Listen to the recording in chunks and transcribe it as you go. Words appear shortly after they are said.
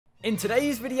In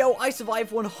today's video, I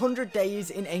survived 100 days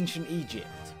in ancient Egypt.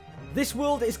 This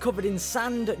world is covered in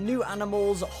sand, new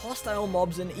animals, hostile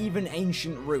mobs, and even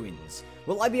ancient ruins.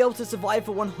 Will I be able to survive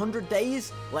for 100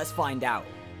 days? Let's find out.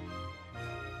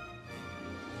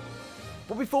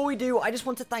 But before we do, I just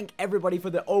want to thank everybody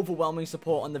for the overwhelming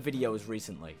support on the videos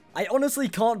recently. I honestly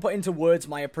can't put into words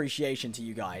my appreciation to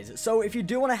you guys, so if you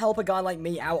do want to help a guy like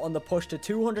me out on the push to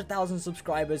 200,000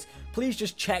 subscribers, please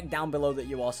just check down below that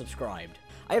you are subscribed.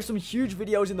 I have some huge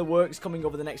videos in the works coming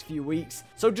over the next few weeks,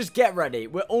 so just get ready,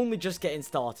 we're only just getting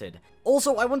started.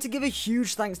 Also, I want to give a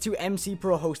huge thanks to MC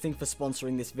Pro Hosting for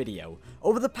sponsoring this video.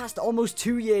 Over the past almost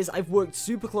 2 years, I've worked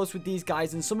super close with these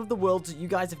guys, and some of the worlds that you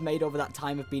guys have made over that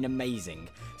time have been amazing.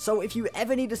 So if you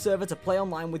ever need a server to play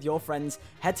online with your friends,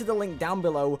 head to the link down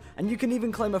below, and you can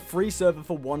even claim a free server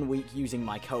for 1 week using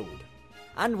my code.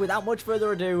 And without much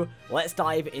further ado, let's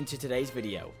dive into today's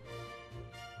video.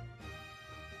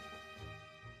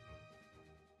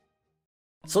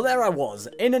 So there I was,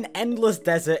 in an endless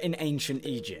desert in ancient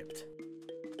Egypt.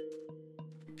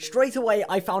 Straight away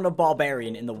I found a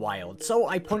barbarian in the wild, so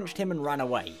I punched him and ran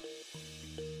away.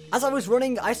 As I was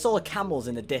running, I saw camels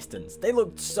in the distance. They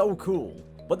looked so cool.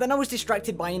 But then I was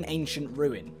distracted by an ancient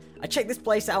ruin. I checked this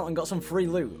place out and got some free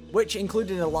loot, which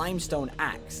included a limestone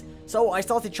axe, so I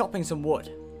started chopping some wood.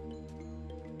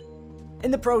 In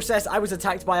the process, I was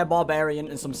attacked by a barbarian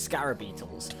and some scarab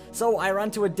beetles, so I ran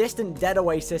to a distant dead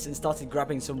oasis and started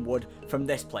grabbing some wood from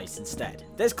this place instead.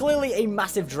 There's clearly a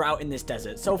massive drought in this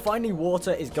desert, so finding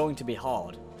water is going to be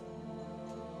hard.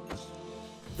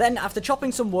 Then, after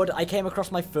chopping some wood, I came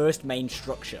across my first main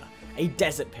structure, a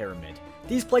desert pyramid.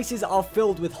 These places are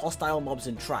filled with hostile mobs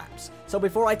and traps, so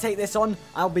before I take this on,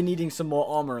 I'll be needing some more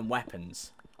armor and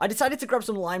weapons. I decided to grab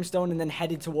some limestone and then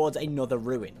headed towards another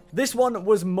ruin. This one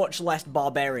was much less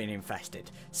barbarian infested,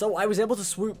 so I was able to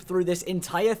swoop through this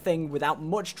entire thing without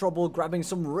much trouble, grabbing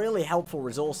some really helpful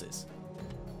resources.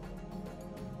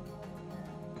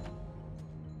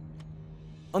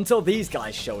 Until these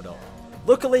guys showed up.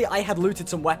 Luckily, I had looted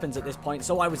some weapons at this point,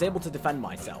 so I was able to defend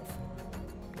myself.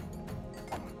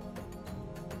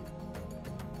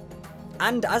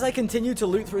 And as I continued to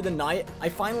loot through the night, I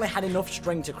finally had enough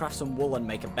string to craft some wool and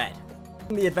make a bed.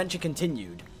 The adventure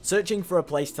continued, searching for a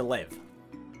place to live.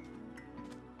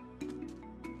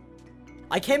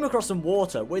 I came across some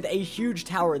water with a huge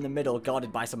tower in the middle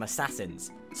guarded by some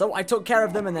assassins, so I took care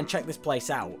of them and then checked this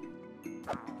place out.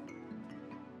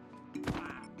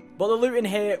 But the loot in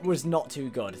here was not too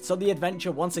good, so the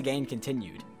adventure once again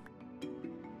continued.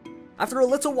 After a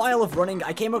little while of running,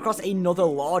 I came across another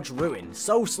large ruin,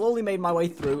 so slowly made my way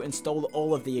through and stole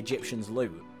all of the Egyptians'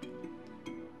 loot.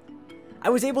 I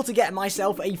was able to get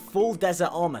myself a full desert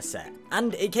armor set,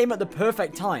 and it came at the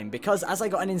perfect time because as I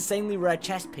got an insanely rare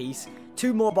chest piece,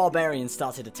 2 more barbarians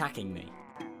started attacking me.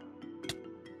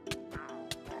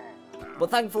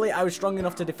 But thankfully I was strong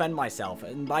enough to defend myself,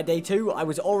 and by day 2 I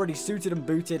was already suited and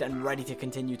booted and ready to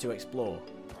continue to explore.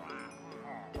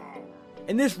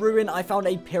 In this ruin, I found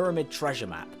a pyramid treasure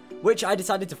map, which I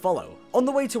decided to follow. On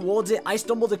the way towards it, I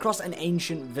stumbled across an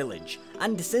ancient village,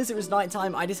 and since it was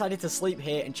nighttime, I decided to sleep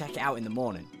here and check it out in the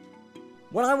morning.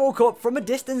 When I woke up, from a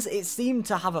distance it seemed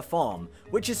to have a farm,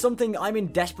 which is something I'm in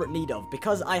desperate need of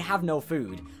because I have no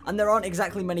food, and there aren't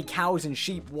exactly many cows and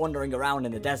sheep wandering around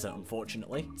in the desert,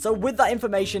 unfortunately. So with that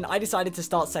information, I decided to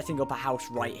start setting up a house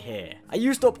right here. I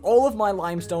used up all of my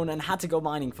limestone and had to go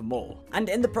mining for more, and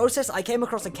in the process I came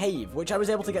across a cave, which I was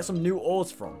able to get some new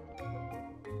ores from.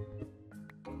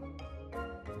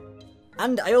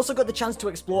 And I also got the chance to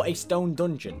explore a stone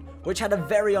dungeon, which had a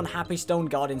very unhappy stone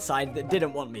guard inside that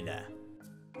didn't want me there.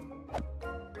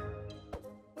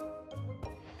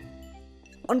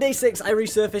 On day 6, I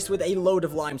resurfaced with a load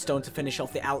of limestone to finish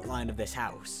off the outline of this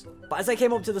house. But as I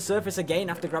came up to the surface again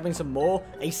after grabbing some more,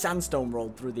 a sandstorm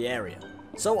rolled through the area.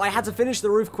 So I had to finish the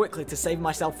roof quickly to save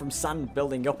myself from sand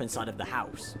building up inside of the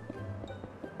house.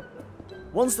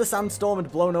 Once the sandstorm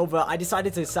had blown over, I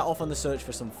decided to set off on the search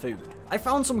for some food. I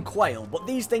found some quail, but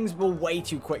these things were way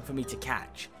too quick for me to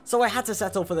catch. So I had to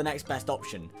settle for the next best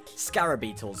option, scarab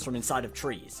beetles from inside of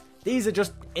trees. These are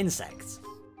just insects.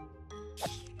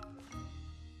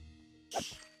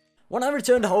 When I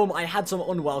returned home, I had some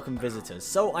unwelcome visitors,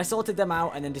 so I sorted them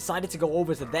out and then decided to go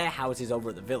over to their houses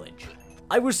over at the village.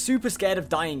 I was super scared of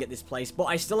dying at this place, but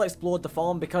I still explored the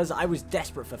farm because I was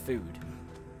desperate for food.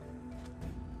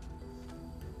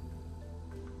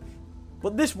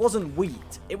 But this wasn't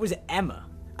wheat, it was emmer.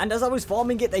 And as I was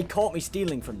farming it, they caught me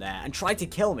stealing from there and tried to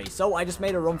kill me, so I just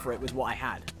made a run for it with what I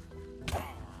had.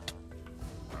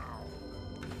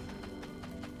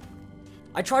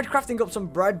 I tried crafting up some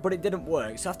bread, but it didn't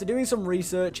work, so after doing some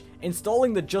research,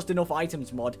 installing the Just Enough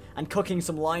Items mod, and cooking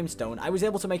some limestone, I was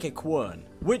able to make a quern,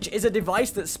 which is a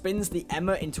device that spins the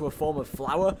emmer into a form of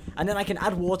flour, and then I can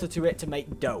add water to it to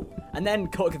make dough, and then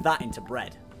cook that into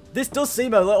bread. This does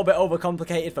seem a little bit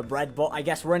overcomplicated for bread, but I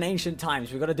guess we're in ancient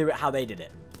times, we've got to do it how they did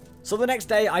it. So the next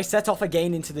day, I set off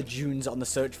again into the dunes on the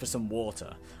search for some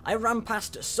water. I ran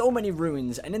past so many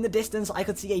ruins, and in the distance I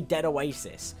could see a dead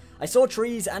oasis. I saw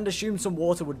trees and assumed some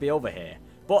water would be over here.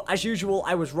 But as usual,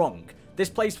 I was wrong. This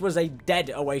place was a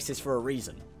dead oasis for a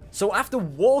reason. So after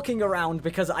walking around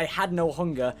because I had no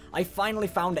hunger, I finally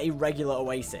found a regular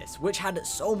oasis, which had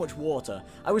so much water.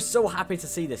 I was so happy to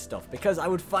see this stuff, because I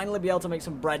would finally be able to make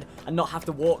some bread and not have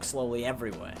to walk slowly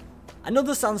everywhere.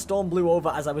 Another sandstorm blew over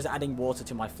as I was adding water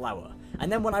to my flour,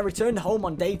 and then when I returned home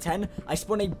on day 10, I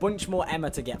spun a bunch more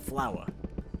emmer to get flour.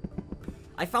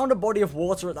 I found a body of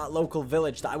water at that local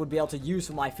village that I would be able to use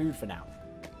for my food for now.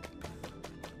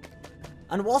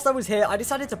 And whilst I was here, I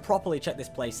decided to properly check this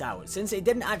place out, since it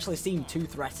didn't actually seem too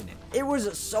threatening. It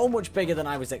was so much bigger than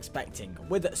I was expecting,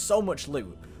 with so much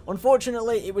loot.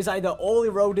 Unfortunately, it was either all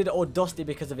eroded or dusty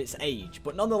because of its age,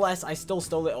 but nonetheless, I still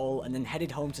stole it all and then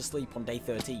headed home to sleep on day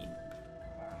 13.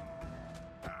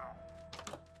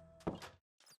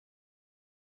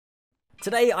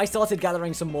 Today, I started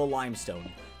gathering some more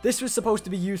limestone. This was supposed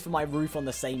to be used for my roof on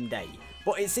the same day,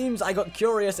 but it seems I got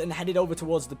curious and headed over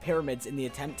towards the pyramids in the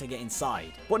attempt to get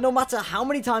inside. But no matter how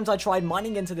many times I tried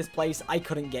mining into this place, I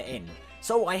couldn't get in.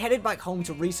 So I headed back home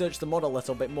to research the mod a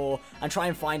little bit more and try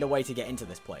and find a way to get into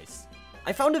this place.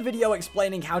 I found a video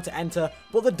explaining how to enter,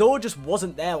 but the door just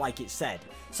wasn't there like it said.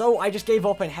 So I just gave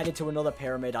up and headed to another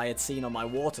pyramid I had seen on my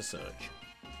water search.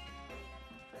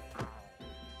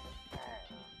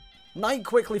 Night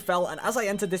quickly fell, and as I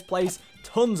entered this place,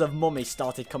 tons of mummies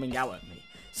started coming out at me.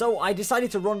 So I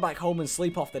decided to run back home and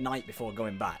sleep off the night before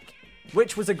going back,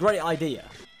 which was a great idea.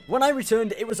 When I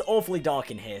returned, it was awfully dark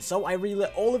in here, so I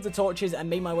relit all of the torches and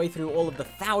made my way through all of the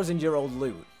 1000-year-old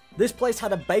loot. This place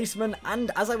had a basement, and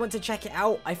as I went to check it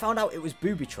out, I found out it was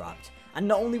booby-trapped. And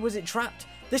not only was it trapped,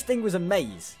 this thing was a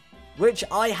maze, which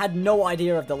I had no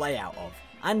idea of the layout of,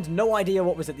 and no idea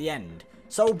what was at the end.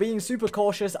 So, being super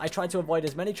cautious, I tried to avoid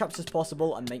as many traps as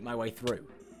possible and make my way through.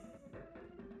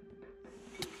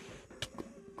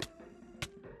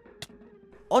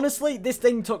 Honestly, this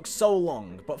thing took so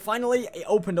long, but finally it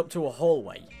opened up to a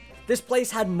hallway. This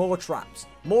place had more traps,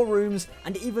 more rooms,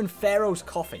 and even Pharaoh's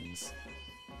coffins.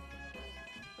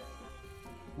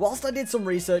 Whilst I did some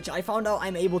research, I found out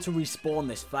I'm able to respawn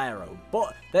this pharaoh,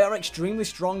 but they are extremely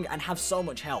strong and have so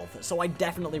much health, so I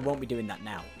definitely won't be doing that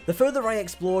now. The further I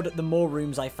explored, the more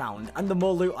rooms I found, and the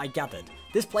more loot I gathered.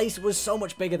 This place was so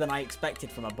much bigger than I expected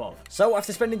from above. So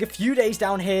after spending a few days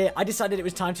down here, I decided it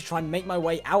was time to try and make my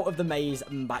way out of the maze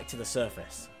and back to the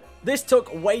surface. This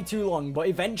took way too long, but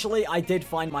eventually I did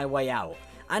find my way out.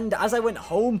 And as I went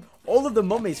home, all of the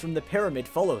mummies from the pyramid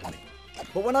followed me.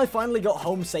 But when I finally got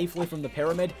home safely from the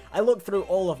pyramid, I looked through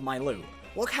all of my loot.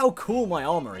 Look how cool my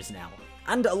armor is now.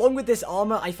 And along with this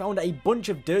armor, I found a bunch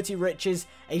of dirty riches,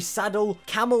 a saddle,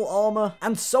 camel armor,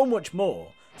 and so much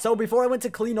more. So before I went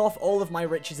to clean off all of my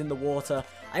riches in the water,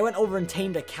 I went over and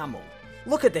tamed a camel.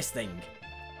 Look at this thing.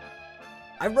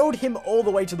 I rode him all the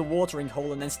way to the watering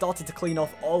hole and then started to clean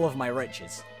off all of my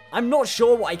riches. I'm not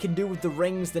sure what I can do with the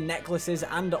rings, the necklaces,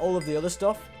 and all of the other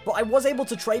stuff, but I was able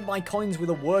to trade my coins with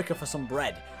a worker for some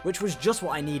bread, which was just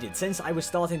what I needed since I was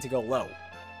starting to go low.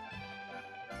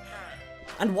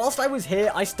 And whilst I was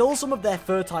here, I stole some of their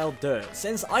fertile dirt,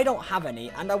 since I don't have any,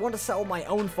 and I want to settle my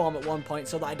own farm at one point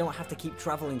so that I don't have to keep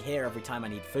travelling here every time I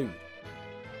need food.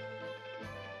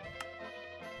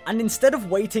 And instead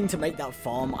of waiting to make that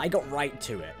farm, I got right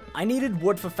to it. I needed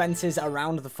wood for fences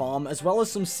around the farm, as well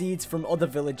as some seeds from other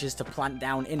villages to plant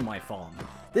down in my farm.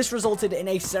 This resulted in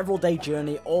a several-day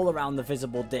journey all around the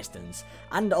visible distance,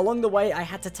 and along the way I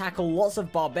had to tackle lots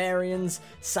of barbarians,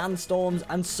 sandstorms,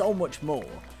 and so much more.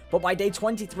 But by day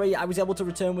 23 I was able to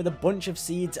return with a bunch of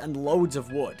seeds and loads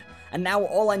of wood, and now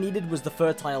all I needed was the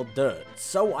fertile dirt,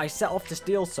 so I set off to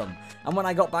steal some, and when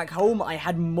I got back home I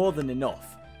had more than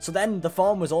enough. So then, the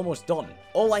farm was almost done.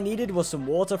 All I needed was some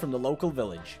water from the local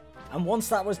village. And once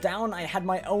that was down, I had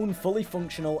my own fully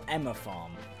functional emmer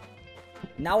farm.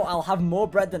 Now I'll have more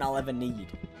bread than I'll ever need.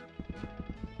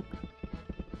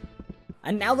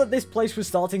 And now that this place was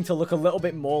starting to look a little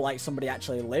bit more like somebody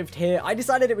actually lived here, I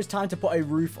decided it was time to put a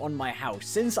roof on my house,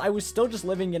 since I was still just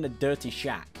living in a dirty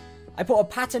shack. I put a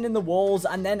pattern in the walls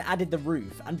and then added the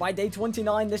roof, and by day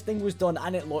 29 this thing was done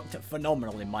and it looked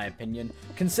phenomenal in my opinion.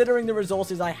 Considering the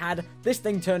resources I had, this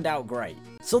thing turned out great.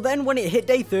 So then when it hit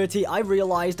day 30, I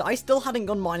realized I still hadn't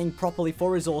gone mining properly for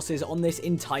resources on this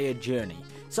entire journey.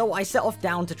 So I set off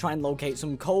down to try and locate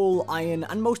some coal, iron,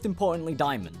 and most importantly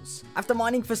diamonds. After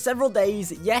mining for several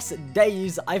days, yes,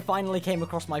 days, I finally came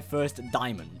across my first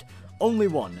diamond. Only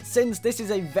one. Since this is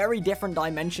a very different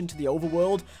dimension to the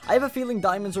overworld, I have a feeling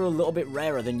diamonds are a little bit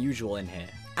rarer than usual in here.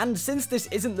 And since this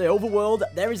isn't the overworld,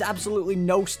 there is absolutely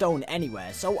no stone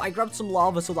anywhere, so I grabbed some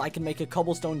lava so that I can make a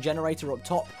cobblestone generator up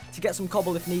top to get some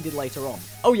cobble if needed later on.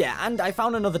 Oh yeah, and I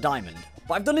found another diamond.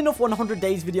 But I've done enough 100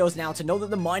 days videos now to know that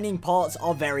the mining parts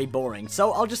are very boring,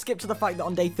 so I'll just skip to the fact that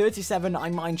on day 37 I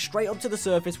mined straight up to the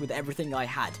surface with everything I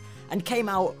had, and came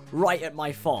out right at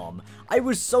my farm. I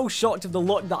was so shocked of the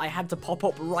luck that I had to pop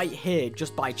up right here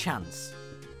just by chance.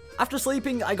 After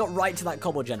sleeping, I got right to that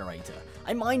cobble generator.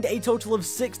 I mined a total of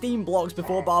 16 blocks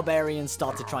before barbarians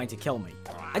started trying to kill me.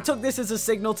 I took this as a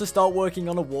signal to start working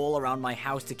on a wall around my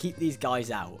house to keep these guys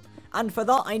out. And for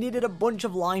that, I needed a bunch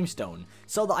of limestone,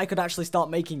 so that I could actually start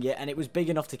making it and it was big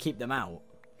enough to keep them out.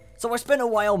 So I spent a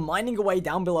while mining away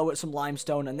down below at some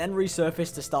limestone and then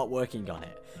resurfaced to start working on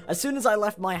it. As soon as I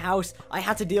left my house, I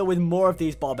had to deal with more of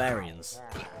these barbarians.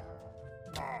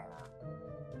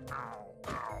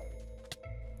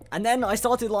 And then I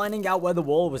started lining out where the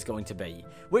wall was going to be,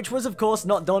 which was of course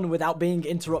not done without being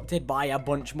interrupted by a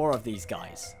bunch more of these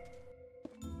guys.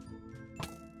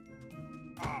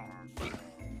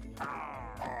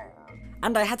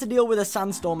 And I had to deal with a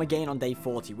sandstorm again on day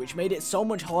 40, which made it so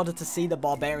much harder to see the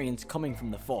barbarians coming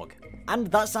from the fog. And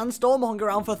that sandstorm hung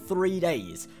around for 3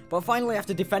 days, but finally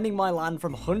after defending my land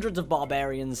from hundreds of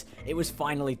barbarians, it was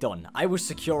finally done. I was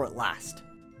secure at last.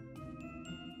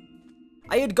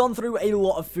 I had gone through a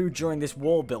lot of food during this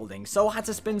wall building, so I had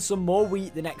to spin some more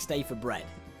wheat the next day for bread.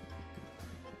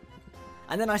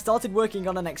 And then I started working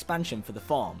on an expansion for the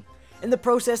farm. In the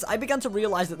process, I began to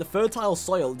realise that the fertile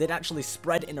soil did actually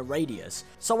spread in a radius,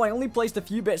 so I only placed a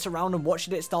few bits around and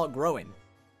watched it start growing.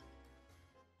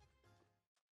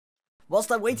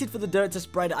 Whilst I waited for the dirt to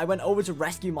spread, I went over to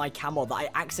rescue my camel that I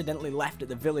accidentally left at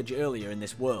the village earlier in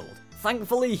this world.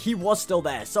 Thankfully, he was still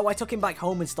there, so I took him back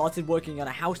home and started working on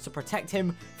a house to protect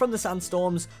him from the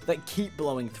sandstorms that keep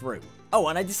blowing through. Oh,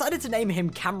 and I decided to name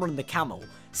him Cameron the Camel.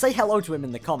 Say hello to him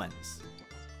in the comments.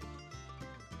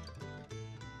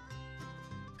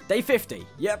 Day 50.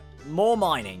 Yep, more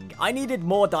mining. I needed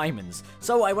more diamonds,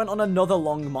 so I went on another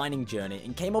long mining journey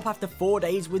and came up after 4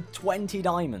 days with 20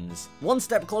 diamonds. One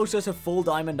step closer to full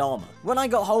diamond armor. When I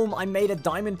got home, I made a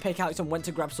diamond pickaxe and went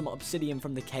to grab some obsidian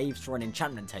from the caves for an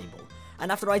enchantment table.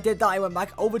 And after I did that, I went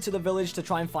back over to the village to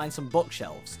try and find some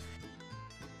bookshelves.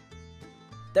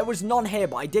 There was none here,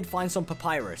 but I did find some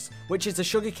papyrus, which is a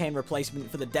sugarcane replacement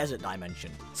for the desert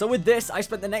dimension. So with this, I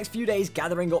spent the next few days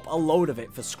gathering up a load of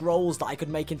it for scrolls that I could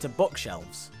make into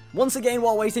bookshelves. Once again,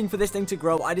 while waiting for this thing to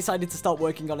grow, I decided to start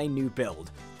working on a new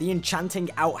build, the Enchanting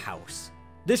Outhouse.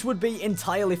 This would be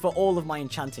entirely for all of my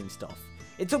enchanting stuff.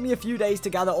 It took me a few days to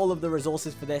gather all of the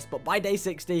resources for this, but by day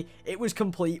 60, it was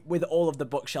complete with all of the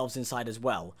bookshelves inside as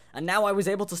well, and now I was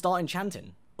able to start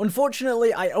enchanting.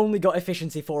 Unfortunately, I only got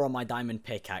efficiency 4 on my diamond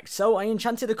pickaxe, so I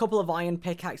enchanted a couple of iron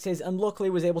pickaxes and luckily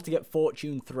was able to get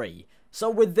fortune 3. So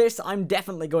with this, I'm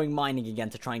definitely going mining again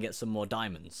to try and get some more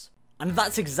diamonds. And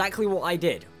that's exactly what I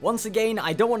did. Once again,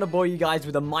 I don't want to bore you guys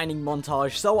with a mining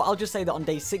montage, so I'll just say that on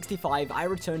day 65, I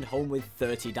returned home with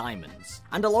 30 diamonds.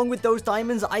 And along with those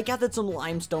diamonds, I gathered some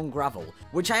limestone gravel,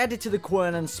 which I added to the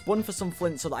quern and spun for some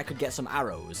flint so that I could get some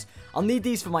arrows. I'll need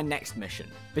these for my next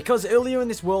mission, because earlier in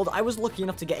this world, I was lucky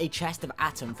enough to get a chest of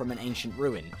atom from an ancient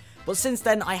ruin. But since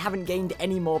then, I haven't gained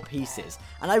any more pieces,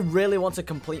 and I really want to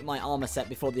complete my armor set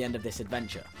before the end of this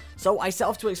adventure. So I set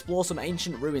off to explore some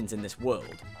ancient ruins in this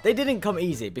world. They didn't come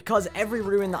easy, because every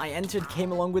ruin that I entered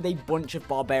came along with a bunch of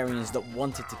barbarians that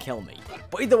wanted to kill me.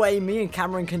 But either way, me and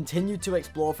Cameron continued to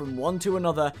explore from one to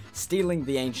another, stealing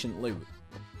the ancient loot.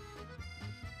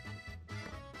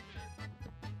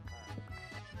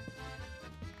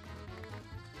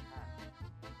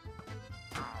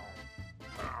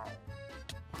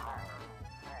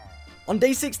 On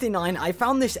day 69, I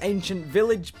found this ancient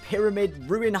village, pyramid,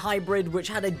 ruin hybrid which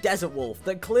had a desert wolf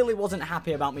that clearly wasn't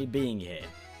happy about me being here.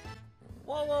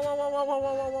 Whoa, whoa, whoa, whoa, whoa, whoa,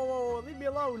 whoa, whoa, whoa, leave me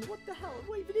alone. What the hell?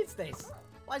 What even is this?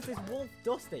 Why is this wolf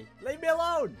dusty? Leave me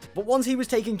alone! But once he was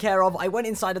taken care of, I went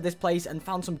inside of this place and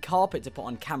found some carpet to put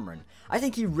on Cameron. I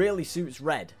think he really suits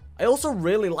red. I also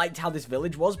really liked how this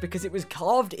village was because it was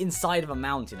carved inside of a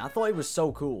mountain. I thought it was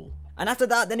so cool. And after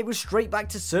that, then it was straight back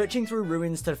to searching through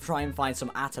ruins to try and find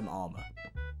some atom armor.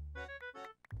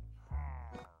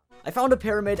 I found a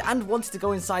pyramid and wanted to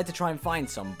go inside to try and find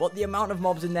some, but the amount of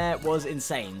mobs in there was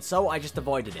insane, so I just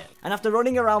avoided it. And after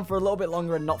running around for a little bit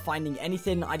longer and not finding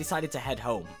anything, I decided to head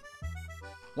home.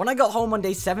 When I got home on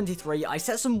day 73, I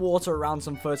set some water around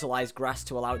some fertilized grass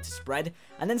to allow it to spread,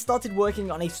 and then started working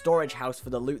on a storage house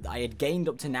for the loot that I had gained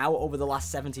up to now over the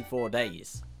last 74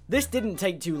 days. This didn't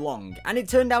take too long, and it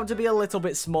turned out to be a little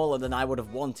bit smaller than I would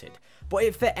have wanted, but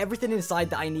it fit everything inside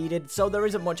that I needed, so there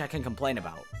isn't much I can complain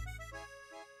about.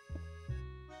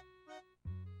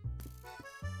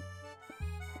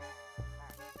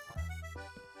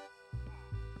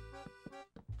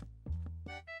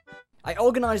 I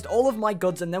organised all of my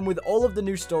goods, and then with all of the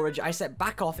new storage, I set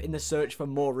back off in the search for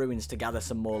more ruins to gather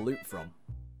some more loot from.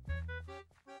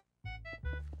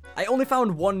 I only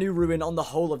found one new ruin on the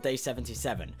whole of day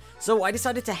 77, so I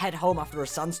decided to head home after a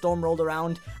sandstorm rolled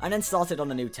around, and then started on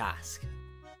a new task.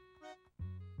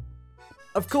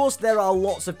 Of course, there are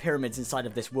lots of pyramids inside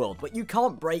of this world, but you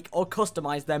can't break or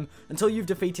customize them until you've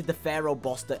defeated the Pharaoh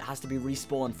boss that has to be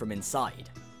respawned from inside.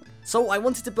 So I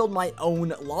wanted to build my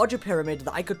own larger pyramid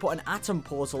that I could put an atom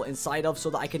portal inside of so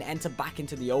that I can enter back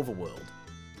into the overworld.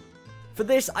 For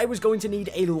this, I was going to need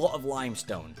a lot of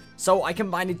limestone, so I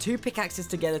combined 2 pickaxes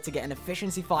together to get an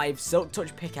efficiency 5 silk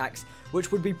touch pickaxe,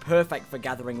 which would be perfect for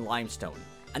gathering limestone.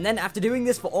 And then after doing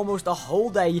this for almost a whole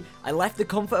day, I left the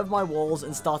comfort of my walls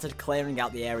and started clearing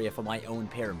out the area for my own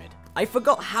pyramid. I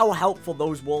forgot how helpful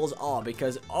those walls are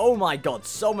because, oh my god,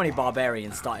 so many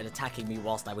barbarians started attacking me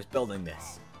whilst I was building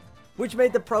this, which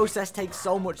made the process take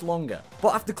so much longer.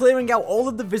 But after clearing out all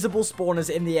of the visible spawners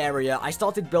in the area, I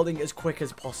started building as quick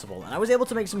as possible, and I was able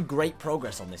to make some great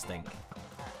progress on this thing.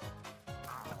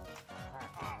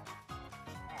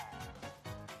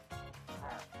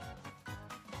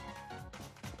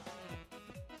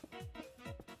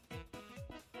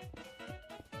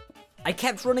 I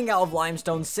kept running out of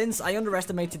limestone since I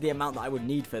underestimated the amount that I would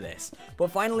need for this,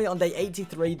 but finally on day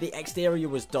 83 the exterior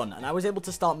was done and I was able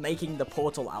to start making the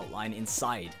portal outline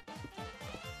inside.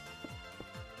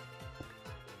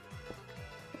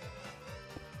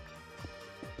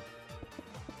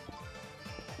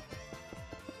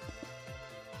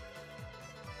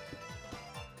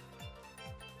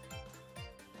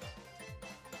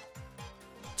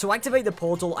 To activate the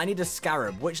portal, I need a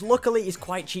scarab, which luckily is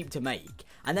quite cheap to make.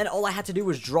 And then all I had to do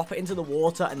was drop it into the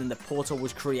water and then the portal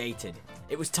was created.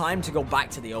 It was time to go back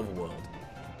to the overworld.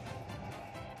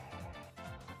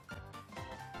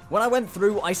 When I went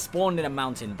through, I spawned in a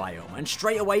mountain biome, and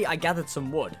straight away I gathered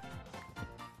some wood.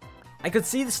 I could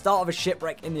see the start of a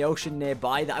shipwreck in the ocean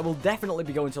nearby that I will definitely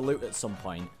be going to loot at some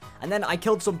point. And then I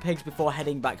killed some pigs before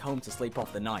heading back home to sleep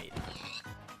off the night.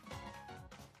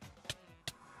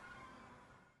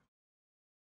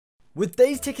 With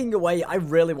days ticking away, I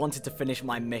really wanted to finish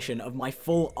my mission of my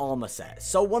full armor set,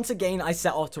 so once again I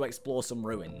set off to explore some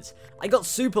ruins. I got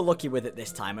super lucky with it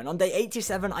this time, and on day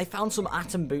 87 I found some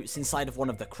atom boots inside of one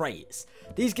of the crates.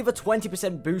 These give a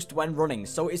 20% boost when running,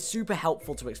 so it's super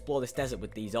helpful to explore this desert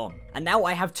with these on. And now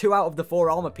I have 2 out of the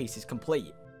 4 armor pieces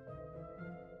complete.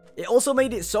 It also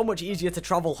made it so much easier to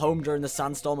travel home during the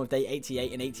sandstorm of day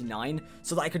 88 and 89,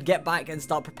 so that I could get back and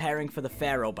start preparing for the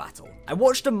Pharaoh battle. I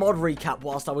watched a mod recap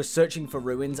whilst I was searching for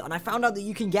ruins, and I found out that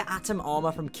you can get atom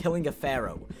armor from killing a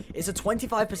Pharaoh. It's a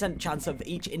 25% chance of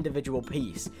each individual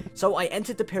piece, so I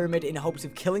entered the pyramid in hopes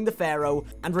of killing the Pharaoh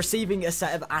and receiving a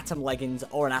set of atom leggings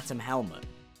or an atom helmet.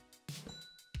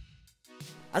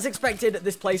 As expected,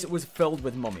 this place was filled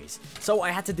with mummies, so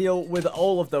I had to deal with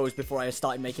all of those before I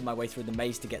started making my way through the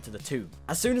maze to get to the tomb.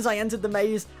 As soon as I entered the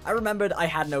maze, I remembered I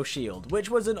had no shield, which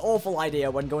was an awful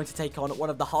idea when going to take on one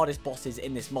of the hardest bosses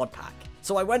in this mod pack.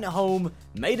 So I went home,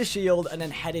 made a shield, and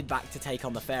then headed back to take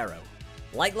on the Pharaoh.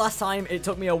 Like last time, it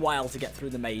took me a while to get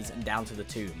through the maze and down to the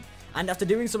tomb, and after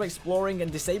doing some exploring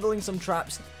and disabling some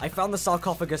traps, I found the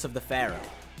sarcophagus of the Pharaoh.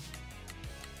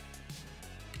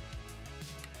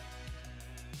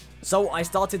 So I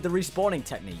started the respawning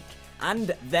technique,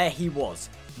 and there he was,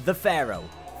 the Pharaoh,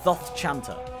 Thoth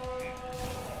Chanter.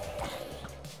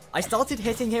 I started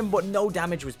hitting him, but no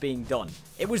damage was being done.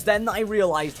 It was then that I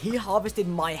realized he harvested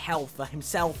my health for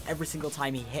himself every single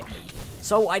time he hit me.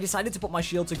 So I decided to put my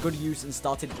shield to good use and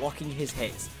started blocking his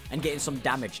hits and getting some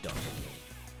damage done.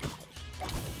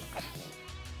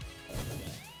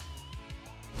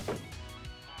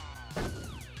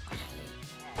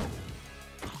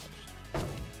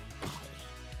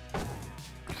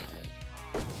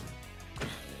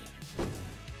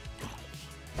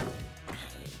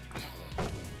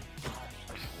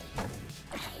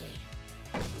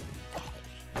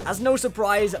 As no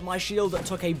surprise, my shield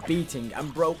took a beating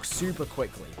and broke super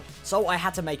quickly, so I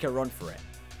had to make a run for it.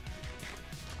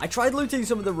 I tried looting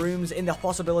some of the rooms in the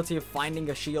possibility of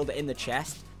finding a shield in the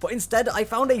chest, but instead I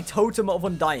found a Totem of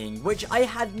Undying, which I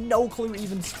had no clue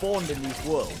even spawned in these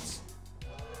worlds.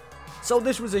 So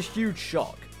this was a huge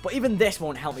shock, but even this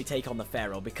won't help me take on the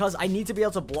Pharaoh because I need to be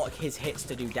able to block his hits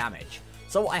to do damage.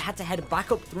 So I had to head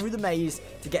back up through the maze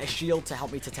to get a shield to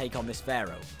help me to take on this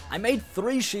Pharaoh. I made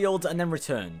 3 shields and then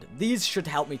returned. These should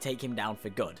help me take him down for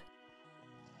good.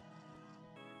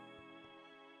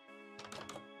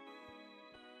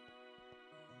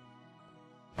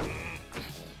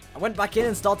 I went back in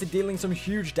and started dealing some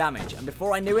huge damage, and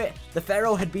before I knew it, the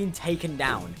Pharaoh had been taken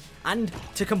down. And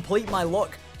to complete my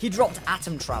luck, he dropped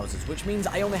Atom Trousers, which means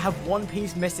I only have 1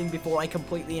 piece missing before I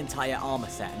complete the entire armor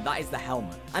set, and that is the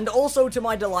helmet. And also to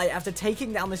my delight, after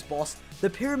taking down this boss,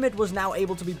 the pyramid was now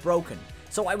able to be broken,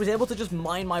 so I was able to just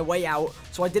mine my way out,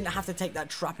 so I didn't have to take that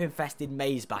trap-infested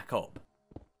maze back up.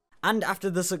 And after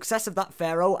the success of that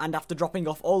Pharaoh, and after dropping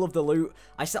off all of the loot,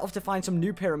 I set off to find some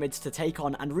new pyramids to take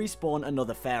on and respawn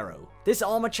another Pharaoh. This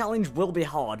armor challenge will be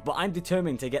hard, but I'm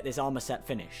determined to get this armor set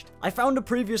finished. I found a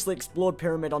previously explored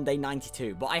pyramid on day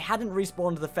 92, but I hadn't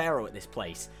respawned the Pharaoh at this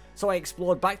place, so I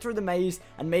explored back through the maze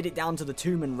and made it down to the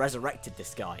tomb and resurrected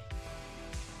this guy.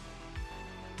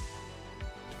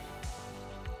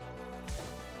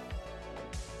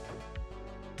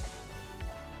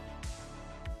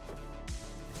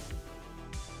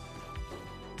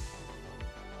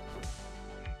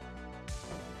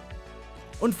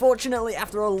 Unfortunately,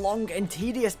 after a long and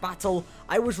tedious battle,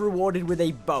 I was rewarded with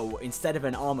a bow instead of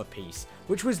an armor piece,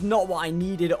 which was not what I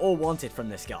needed or wanted from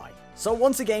this guy. So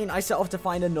once again, I set off to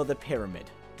find another pyramid.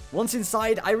 Once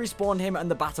inside, I respawned him and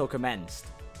the battle commenced.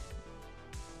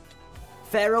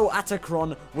 Pharaoh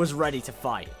Atacron was ready to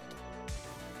fight.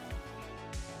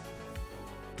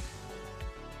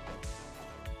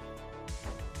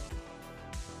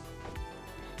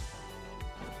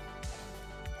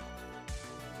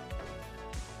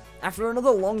 After another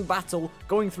long battle,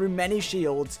 going through many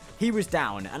shields, he was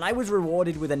down, and I was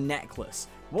rewarded with a necklace.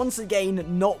 Once again,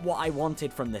 not what I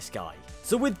wanted from this guy.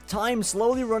 So with time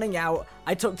slowly running out,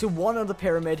 I took to one other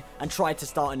pyramid and tried to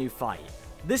start a new fight.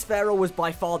 This Pharaoh was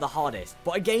by far the hardest,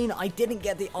 but again, I didn't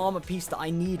get the armor piece that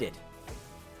I needed.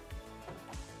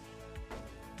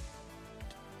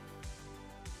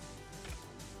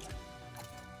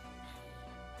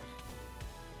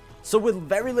 So with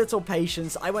very little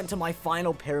patience, I went to my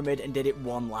final pyramid and did it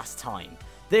one last time.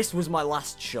 This was my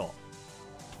last shot.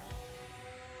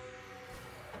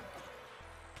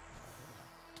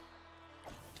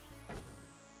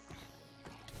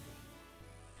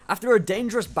 After a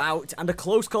dangerous bout and a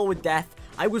close call with death,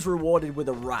 I was rewarded with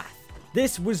a Wrath.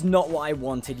 This was not what I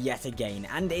wanted yet again,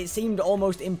 and it seemed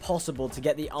almost impossible to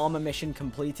get the armor mission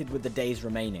completed with the days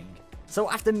remaining. So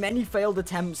after many failed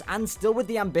attempts, and still with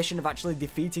the ambition of actually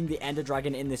defeating the Ender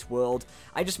Dragon in this world,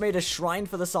 I just made a shrine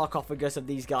for the sarcophagus of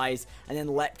these guys, and then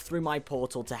leapt through my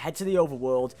portal to head to the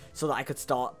overworld so that I could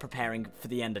start preparing for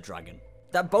the Ender Dragon.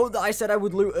 That boat that I said I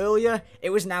would loot earlier, it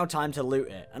was now time to loot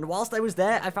it, and whilst I was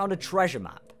there, I found a treasure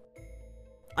map.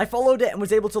 I followed it and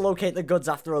was able to locate the goods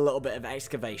after a little bit of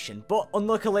excavation, but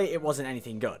unluckily it wasn't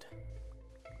anything good.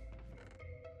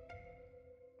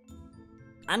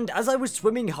 And as I was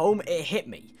swimming home, it hit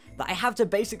me that I have to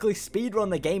basically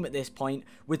speedrun the game at this point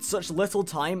with such little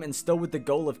time, and still with the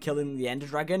goal of killing the Ender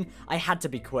Dragon, I had to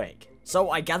be quick. So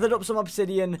I gathered up some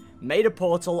obsidian, made a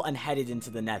portal, and headed into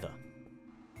the Nether.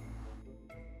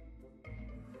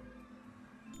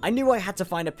 I knew I had to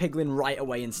find a piglin right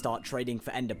away and start trading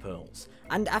for ender pearls,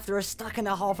 and after a stack and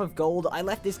a half of gold, I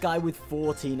left this guy with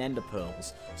 14 ender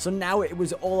pearls. So now it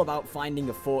was all about finding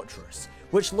a fortress,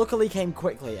 which luckily came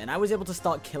quickly, and I was able to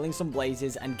start killing some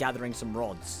blazes and gathering some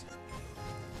rods.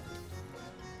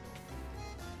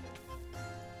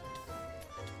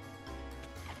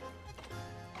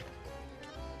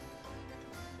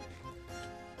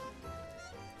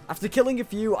 After killing a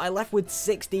few, I left with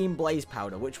 16 blaze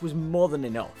powder, which was more than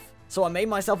enough. So I made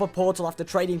myself a portal after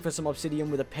trading for some obsidian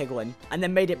with a piglin, and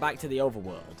then made it back to the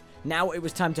overworld. Now it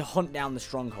was time to hunt down the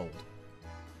stronghold.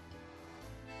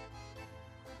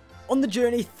 On the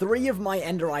journey, 3 of my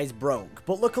ender eyes broke,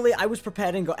 but luckily I was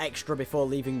prepared and got extra before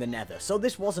leaving the Nether, so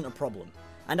this wasn't a problem.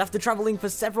 And after travelling for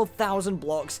several thousand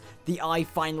blocks, the eye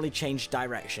finally changed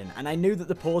direction, and I knew that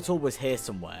the portal was here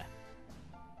somewhere.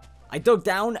 I dug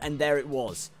down, and there it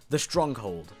was, the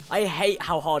stronghold. I hate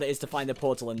how hard it is to find a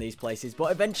portal in these places,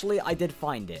 but eventually I did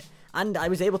find it, and I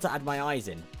was able to add my eyes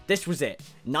in. This was it,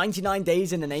 99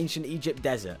 days in an ancient Egypt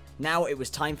desert. Now it was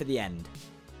time for the end.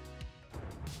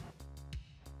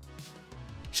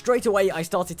 Straight away I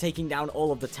started taking down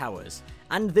all of the towers,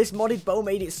 and this modded bow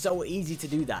made it so easy to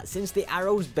do that, since the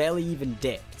arrows barely even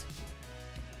dipped.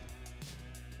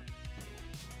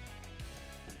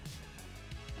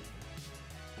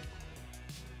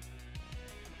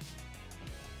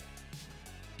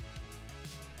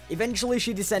 Eventually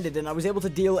she descended and I was able to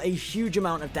deal a huge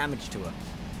amount of damage to her.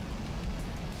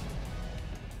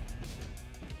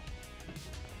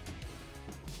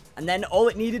 And then all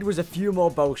it needed was a few more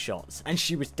bow shots, and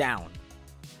she was down.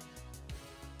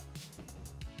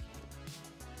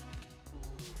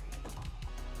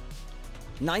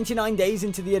 "99 days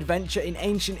into the adventure in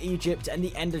ancient Egypt and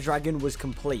the Ender Dragon was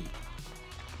complete.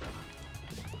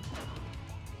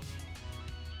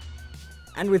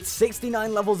 And with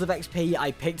 69 levels of XP,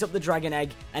 I picked up the Dragon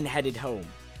Egg and headed home.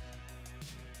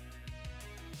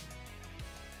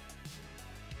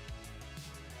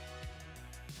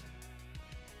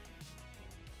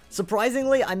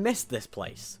 Surprisingly, I missed this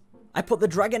place. I put the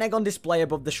Dragon Egg on display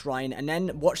above the shrine and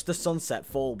then watched the sunset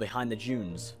fall behind the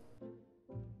dunes.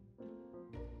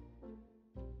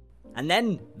 And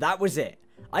then, that was it.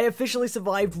 I officially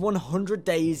survived 100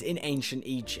 days in ancient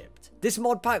Egypt. This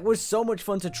mod pack was so much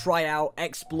fun to try out,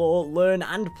 explore, learn,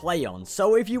 and play on,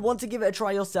 so if you want to give it a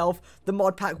try yourself, the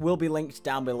mod pack will be linked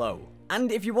down below.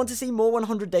 And if you want to see more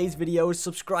 100 days videos,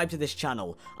 subscribe to this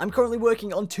channel. I'm currently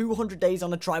working on 200 days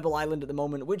on a tribal island at the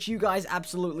moment, which you guys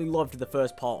absolutely loved the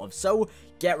first part of, so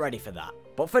get ready for that.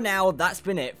 But for now, that's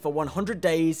been it for 100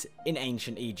 days in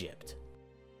ancient Egypt.